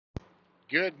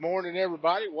Good morning,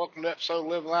 everybody. Welcome to episode of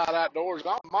Living Loud Outdoors.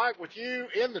 I'm Mike with you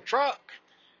in the truck.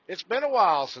 It's been a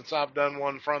while since I've done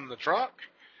one from the truck.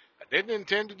 I didn't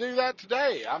intend to do that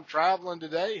today. I'm traveling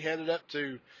today, headed up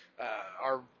to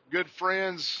our good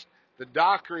friends, the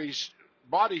Dockery's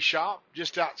Body Shop,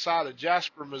 just outside of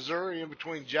Jasper, Missouri, in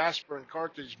between Jasper and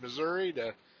Carthage, Missouri,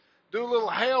 to do a little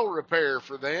hail repair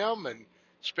for them and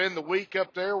spend the week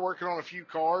up there working on a few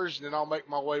cars, and then I'll make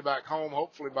my way back home,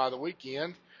 hopefully by the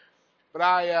weekend. But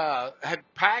I had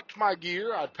packed my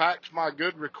gear. I'd packed my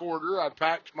good recorder. I'd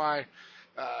packed my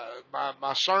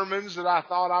sermons that I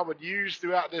thought I would use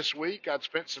throughout this week. I'd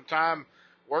spent some time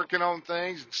working on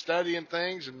things and studying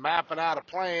things and mapping out a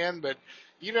plan. But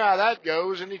you know how that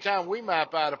goes. Anytime we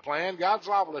map out a plan, God's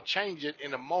liable to change it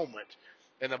in a moment.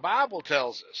 And the Bible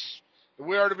tells us that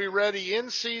we are to be ready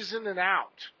in season and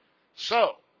out.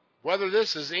 So whether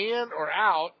this is in or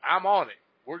out, I'm on it.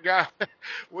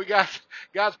 We got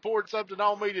God's poured something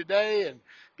on me today and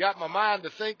got my mind to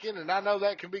thinking, and I know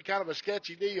that can be kind of a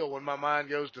sketchy deal when my mind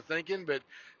goes to thinking, but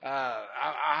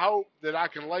I hope that I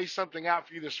can lay something out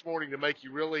for you this morning to make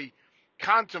you really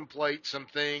contemplate some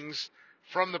things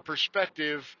from the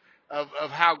perspective of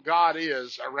how God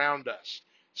is around us.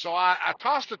 So I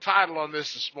tossed a title on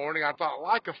this morning. I thought,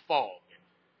 like a fog.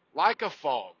 Like a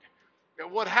fog.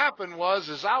 And what happened was,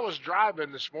 as I was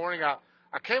driving this morning,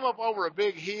 I came up over a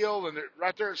big hill, and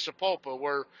right there at Sapulpa,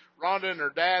 where Rhonda and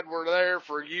her dad were there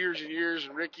for years and years,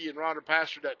 and Ricky and Rhonda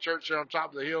pastored that church there on top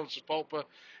of the hill in Sapulpa.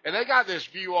 And they got this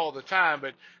view all the time,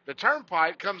 but the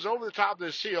turnpike comes over the top of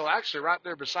this hill, actually right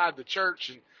there beside the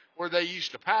church and where they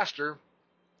used to pastor.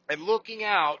 And looking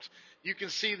out, you can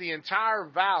see the entire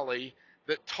valley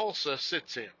that Tulsa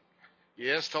sits in.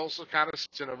 Yes, Tulsa kind of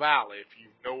sits in a valley. If you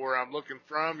know where I'm looking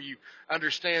from, you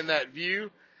understand that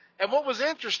view. And what was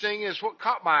interesting is what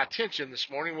caught my attention this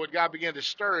morning, what God began to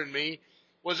stir in me,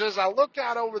 was as I looked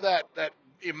out over that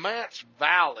immense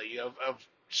valley of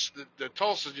the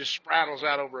Tulsa just spraddles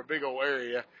out over a big old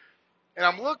area. And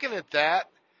I'm looking at that,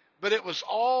 but it was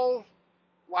all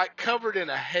like covered in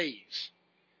a haze.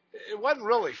 It wasn't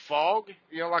really fog,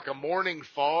 like a morning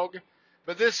fog,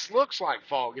 but this looks like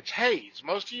fog. It's haze.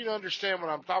 Most of you understand what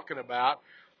I'm talking about.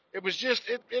 It was just,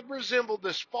 it resembled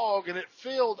this fog, and it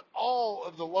filled all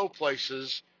of the low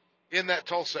places in that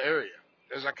Tulsa area.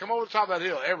 As I come over the top of that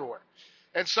hill, everywhere.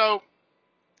 And so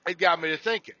it got me to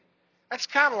thinking. That's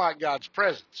kind of like God's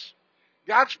presence.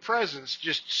 God's presence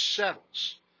just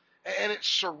settles, and it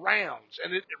surrounds,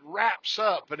 and it wraps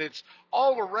up, and it's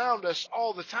all around us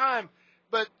all the time.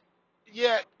 But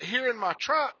yet, here in my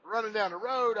truck running down the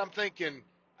road, I'm thinking,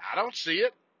 I don't see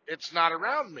it. It's not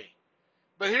around me.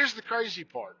 But here's the crazy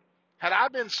part. Had I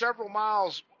been several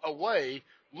miles away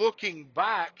looking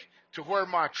back to where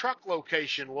my truck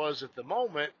location was at the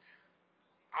moment,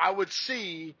 I would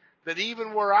see that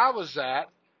even where I was at,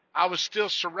 I was still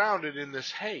surrounded in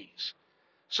this haze.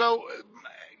 So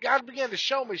God began to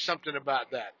show me something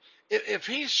about that. If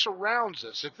He surrounds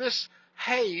us, if this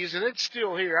haze, and it's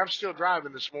still here, I'm still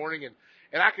driving this morning,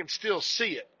 and I can still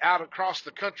see it out across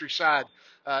the countryside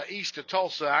east of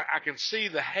Tulsa. I can see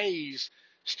the haze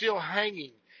still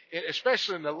hanging,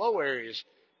 especially in the low areas.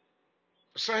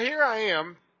 So here I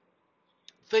am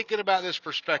thinking about this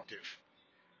perspective.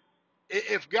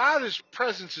 If God's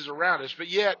presence is around us, but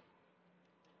yet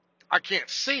I can't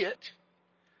see it,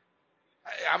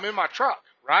 I'm in my truck,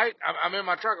 right? I'm in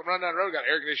my truck. I'm running down the road, got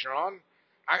air conditioner on.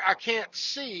 I can't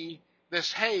see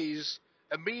this haze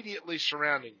immediately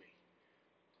surrounding me.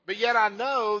 But yet I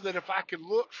know that if I could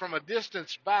look from a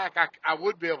distance back, I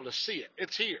would be able to see it.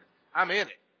 It's here. I'm in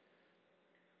it.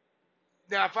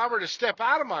 Now, if I were to step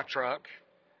out of my truck,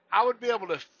 I would be able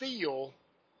to feel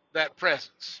that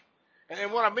presence.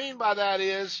 And what I mean by that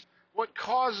is what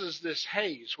causes this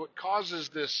haze, what causes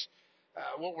this,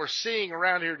 what we're seeing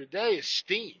around here today is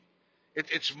steam.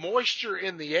 It's moisture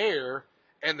in the air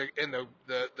and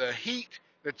the heat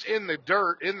that's in the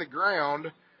dirt, in the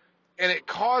ground, and it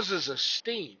causes a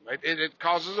steam. It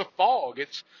causes a fog.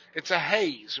 It's a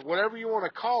haze, whatever you want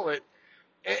to call it.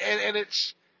 And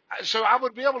it's, so I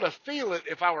would be able to feel it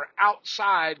if I were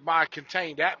outside my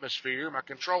contained atmosphere, my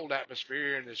controlled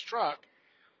atmosphere in this truck.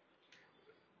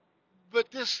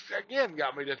 But this, again,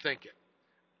 got me to thinking.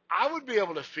 I would be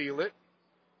able to feel it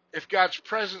if God's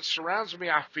presence surrounds me.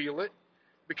 I feel it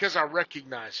because I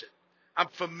recognize it. I'm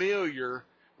familiar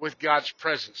with God's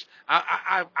presence.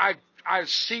 I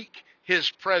seek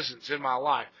His presence in my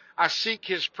life. I seek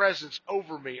His presence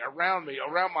over me, around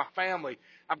my family.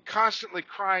 I'm constantly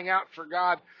crying out for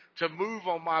God to move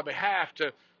on my behalf,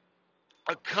 to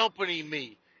accompany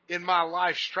me in my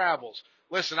life's travels.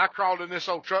 Listen, I crawled in this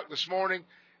old truck this morning,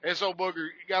 This old booger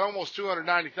got almost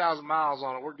 290,000 miles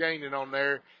on it. We're gaining on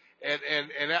there, and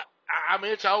I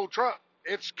mean it's an old truck.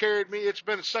 It's carried me. It's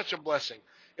been such a blessing.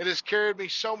 It has carried me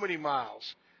so many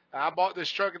miles. I bought this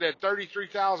truck. It had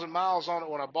 33,000 miles on it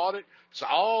when I bought it. So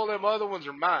all them other ones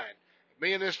are mine.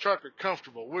 Me and this truck are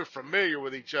comfortable. We're familiar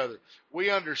with each other.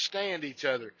 We understand each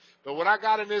other. But when I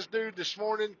got in this dude this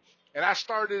morning and I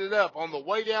started it up on the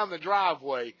way down the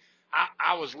driveway,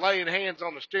 I was laying hands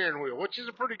on the steering wheel, which is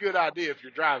a pretty good idea if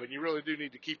you're driving. You really do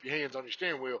need to keep your hands on your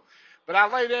steering wheel. But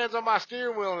I laid hands on my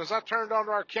steering wheel, and as I turned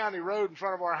onto our county road in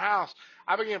front of our house,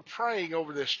 I began praying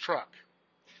over this truck.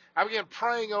 I began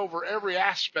praying over every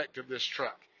aspect of this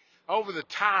truck, over the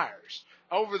tires,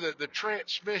 over the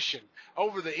transmission,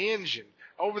 over the engine,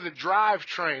 over the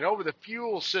drivetrain, over the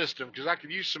fuel system, because I could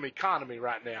use some economy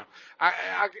right now.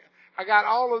 I got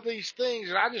all of these things,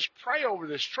 and I just pray over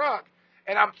this truck,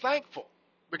 and I'm thankful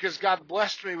because God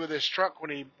blessed me with this truck when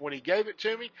he gave it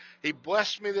to me. He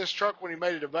blessed me this truck when he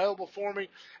made it available for me,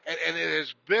 and it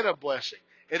has been a blessing.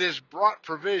 It has brought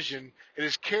provision. It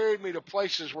has carried me to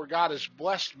places where God has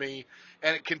blessed me,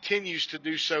 and it continues to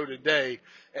do so today.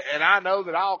 And I know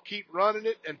that I'll keep running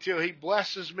it until he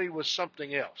blesses me with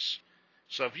something else.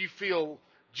 So if you feel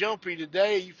jumpy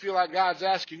today, you feel like God's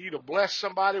asking you to bless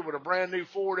somebody with a brand new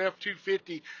Ford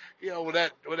F-250, with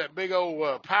that big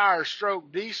old Power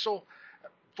Stroke diesel,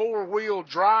 4-wheel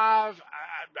drive,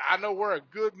 I know where a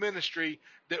good ministry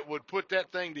that would put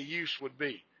that thing to use would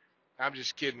be. I'm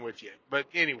just kidding with you. But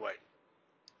anyway,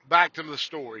 back to the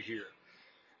story here.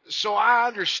 So I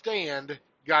understand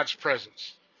God's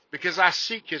presence because I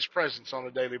seek his presence on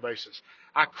a daily basis.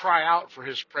 I cry out for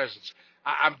his presence.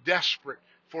 I'm desperate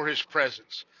for his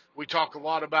presence. We talk a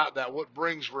lot about that. What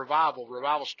brings revival?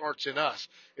 Revival starts in us.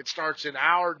 It starts in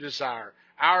our desire,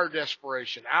 our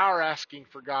desperation, our asking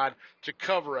for God to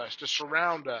cover us, to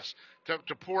surround us,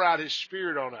 to pour out his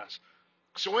spirit on us.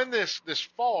 So in this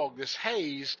fog, this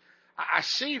haze, I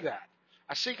see that.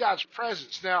 I see God's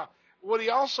presence. Now, what he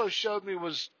also showed me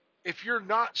was if you're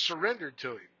not surrendered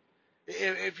to him,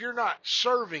 if you're not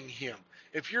serving him,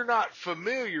 if you're not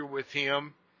familiar with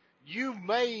him, you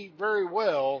may very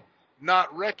well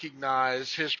not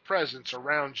recognize his presence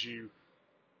around you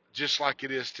just like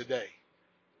it is today.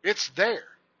 It's there.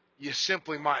 You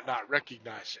simply might not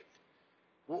recognize it.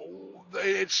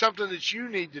 It's something that you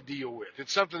need to deal with.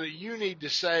 It's something that you need to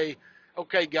say,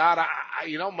 okay, God,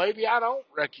 maybe I don't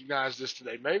recognize this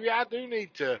today. Maybe I do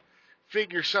need to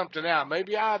figure something out.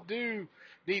 Maybe I do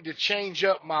need to change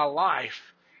up my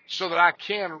life so that I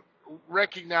can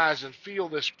recognize and feel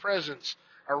this presence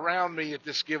around me at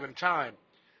this given time.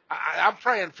 I'm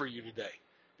praying for you today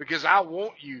because I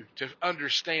want you to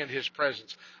understand his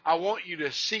presence. I want you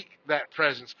to seek that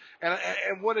presence.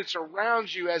 And when it's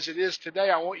around you as it is today,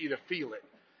 I want you to feel it.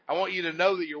 I want you to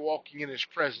know that you're walking in his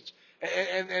presence.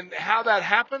 And how that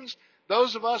happens,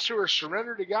 those of us who are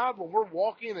surrendered to God, when we're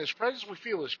walking in his presence, we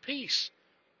feel his peace.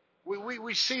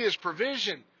 We see his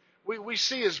provision. We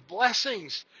see his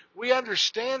blessings. We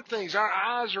understand things. Our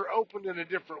eyes are opened in a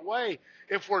different way.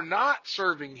 If we're not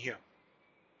serving him,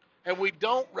 and we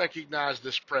don't recognize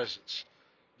this presence.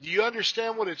 Do you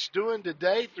understand what it's doing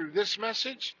today through this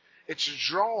message? It's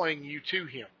drawing you to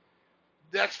him.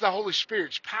 That's the Holy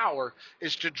Spirit's power,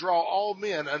 is to draw all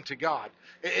men unto God.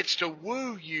 It's to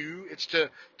woo you. It's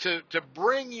to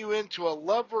bring you into a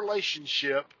love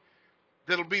relationship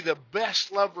that'll be the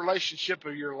best love relationship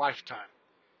of your lifetime.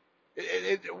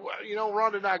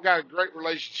 Rhonda and I got a great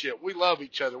relationship. We love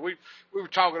each other. We were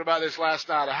talking about this last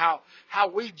night, of how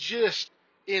we just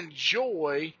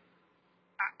enjoy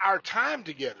our time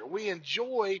together. We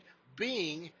enjoy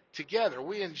being together.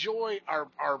 We enjoy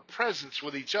our presence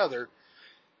with each other.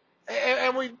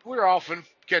 And we're often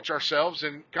catch ourselves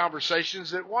in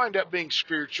conversations that wind up being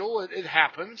spiritual. It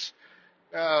happens.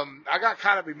 I got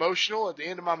kind of emotional at the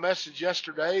end of my message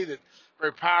yesterday. That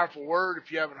very powerful word.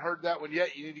 If you haven't heard that one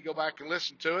yet, you need to go back and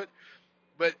listen to it.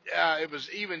 But it was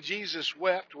Even Jesus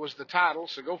Wept was the title,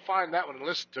 so go find that one and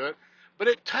listen to it. But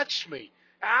it touched me.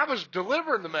 I was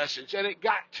delivering the message, and it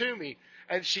got to me.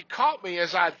 And she caught me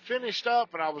as I'd finished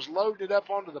up and I was loaded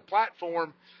up onto the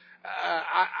platform.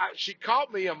 She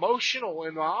caught me emotional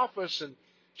in the office, and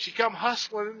she come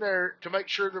hustling in there to make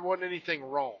sure there wasn't anything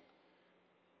wrong.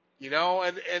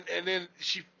 And then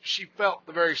she felt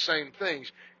the very same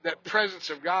things. That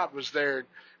presence of God was there,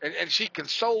 and she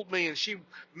consoled me and she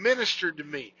ministered to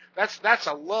me. That's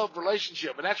a love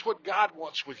relationship, and that's what God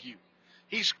wants with you.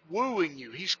 He's wooing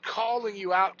you. He's calling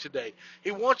you out today.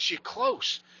 He wants you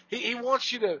close. He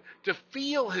wants you to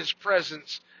feel his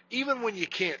presence even when you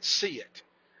can't see it.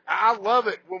 I love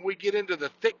it when we get into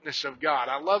the thickness of God.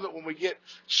 I love it when we get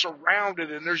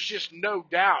surrounded and there's just no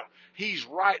doubt He's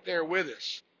right there with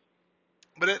us.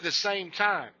 But at the same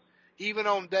time, even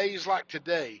on days like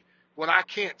today, when I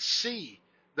can't see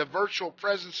the virtual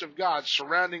presence of God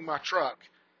surrounding my truck,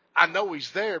 I know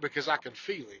He's there because I can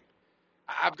feel Him.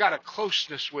 I've got a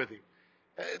closeness with Him.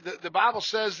 The Bible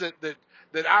says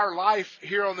that our life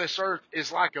here on this earth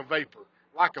is like a vapor,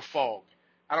 like a fog.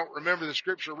 I don't remember the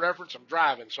scripture reference. I'm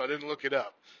driving, so I didn't look it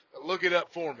up. Look it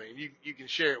up for me, and you can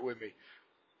share it with me.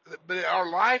 But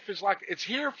our life is like, it's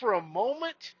here for a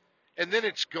moment, and then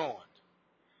it's gone.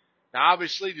 Now,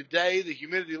 obviously, today the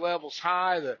humidity level's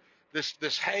high.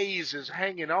 This haze is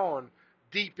hanging on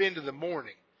deep into the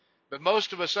morning. But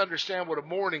most of us understand what a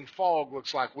morning fog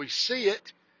looks like. We see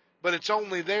it, but it's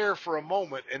only there for a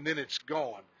moment, and then it's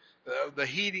gone. The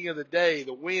heating of the day,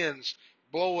 the winds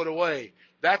blow it away.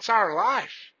 That's our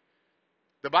life.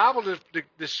 The Bible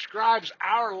describes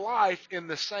our life in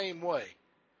the same way.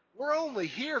 We're only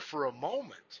here for a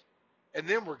moment, and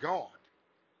then we're gone.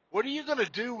 What are you going to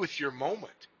do with your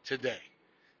moment today?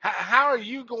 How are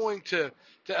you going to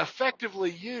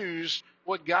effectively use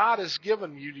what God has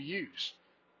given you to use?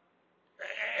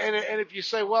 And if you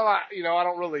say, well, I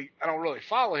don't really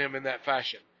follow Him in that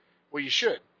fashion, well, you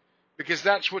should, because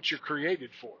that's what you're created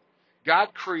for.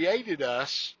 God created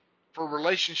us for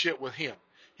relationship with Him.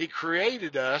 He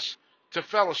created us to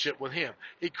fellowship with Him.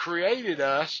 He created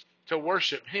us to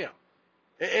worship Him.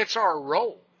 It's our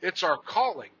role. It's our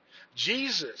calling.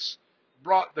 Jesus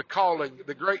brought the calling,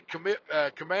 the great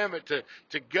commandment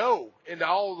to go into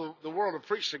all the world and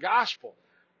preach the gospel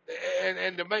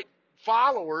and to make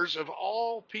followers of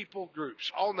all people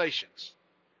groups, all nations.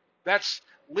 That's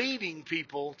leading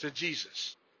people to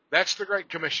Jesus. That's the Great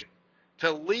Commission,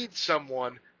 to lead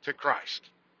someone to Christ.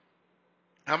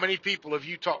 How many people have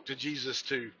you talked to Jesus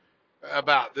to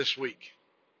about this week?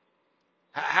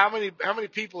 How many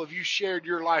people have you shared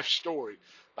your life story?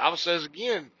 The Bible says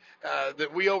again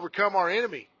that we overcome our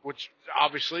enemy, which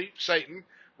obviously Satan.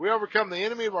 We overcome the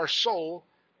enemy of our soul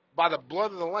by the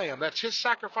blood of the Lamb. That's His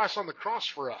sacrifice on the cross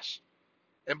for us,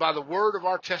 and by the word of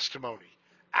our testimony.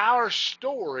 Our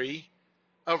story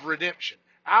of redemption.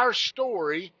 Our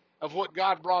story of what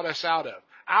God brought us out of.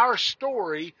 Our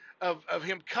story of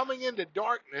Him coming into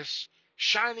darkness,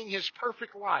 shining His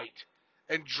perfect light,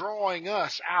 and drawing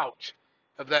us out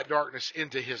of that darkness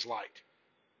into His light.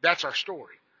 That's our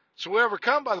story. So we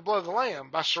overcome by the blood of the Lamb,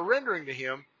 by surrendering to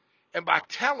Him, and by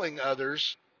telling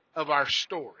others of our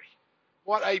story.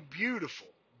 What a beautiful,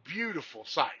 beautiful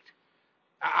sight.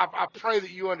 I pray that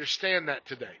you understand that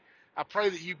today. I pray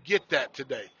that you get that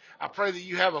today. I pray that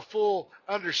you have a full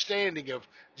understanding of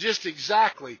just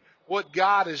exactly what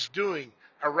God is doing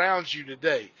around you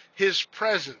today. His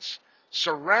presence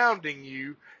surrounding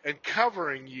you and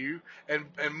covering you and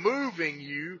moving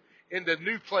you into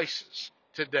new places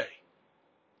today.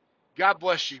 God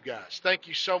bless you guys. Thank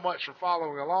you so much for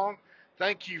following along.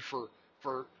 Thank you for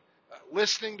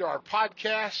listening to our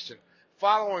podcast and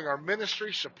following our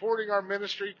ministry, supporting our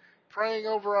ministry, praying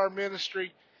over our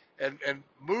ministry, and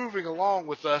moving along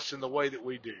with us in the way that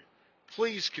we do.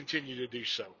 Please continue to do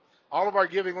so. All of our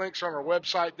giving links are on our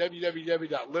website,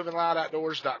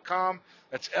 www.livingloudoutdoors.com.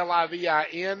 That's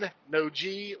Livin, no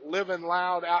G,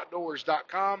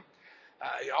 livingloudoutdoors.com.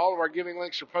 All of our giving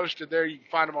links are posted there. You can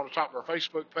find them on the top of our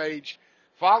Facebook page.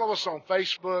 Follow us on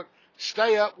Facebook.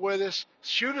 Stay up with us.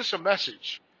 Shoot us a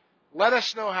message. Let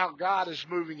us know how God is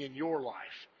moving in your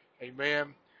life.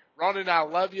 Amen. Ron and I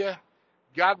love you.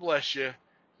 God bless you.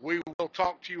 We will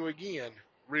talk to you again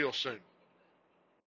real soon.